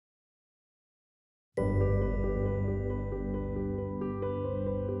You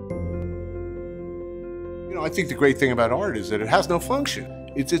know, I think the great thing about art is that it has no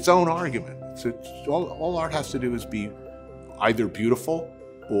function. It's its own argument. All art has to do is be either beautiful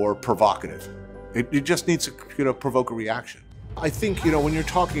or provocative. It just needs to, you know, provoke a reaction. I think, you know, when you're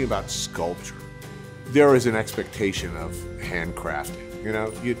talking about sculpture, there is an expectation of handcrafting. You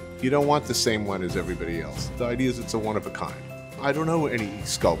know, you don't want the same one as everybody else. The idea is it's a one of a kind. I don't know any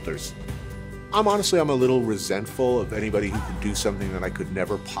sculptors. I'm a little resentful of anybody who can do something that I could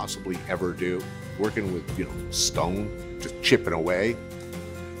never possibly ever do. Working with, you know, stone, just chipping away,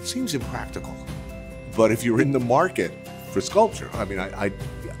 it seems impractical. But if you're in the market for sculpture, I mean,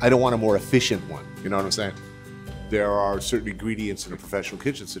 I don't want a more efficient one, you know what I'm saying? There are certain ingredients in a professional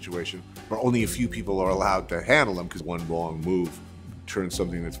kitchen situation where only a few people are allowed to handle them because one wrong move turns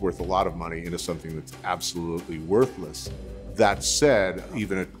something that's worth a lot of money into something that's absolutely worthless. That said,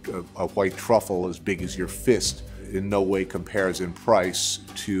 even a white truffle as big as your fist in no way compares in price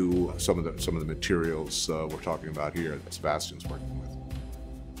to some of the materials we're talking about here that Sebastian's working with.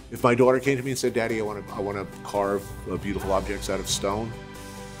 If my daughter came to me and said, "Daddy, I want to carve beautiful objects out of stone,"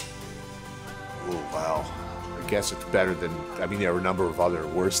 oh well, I guess it's better than. I mean, there are a number of other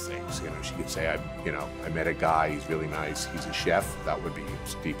worse things. You know, she could say, I met a guy. He's really nice. He's a chef." That would be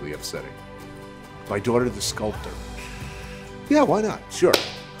deeply upsetting. My daughter, the sculptor. Yeah, why not? Sure.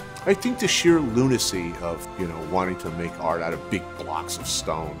 I think the sheer lunacy of, you know, wanting to make art out of big blocks of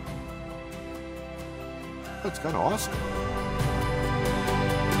stone, that's kind of awesome.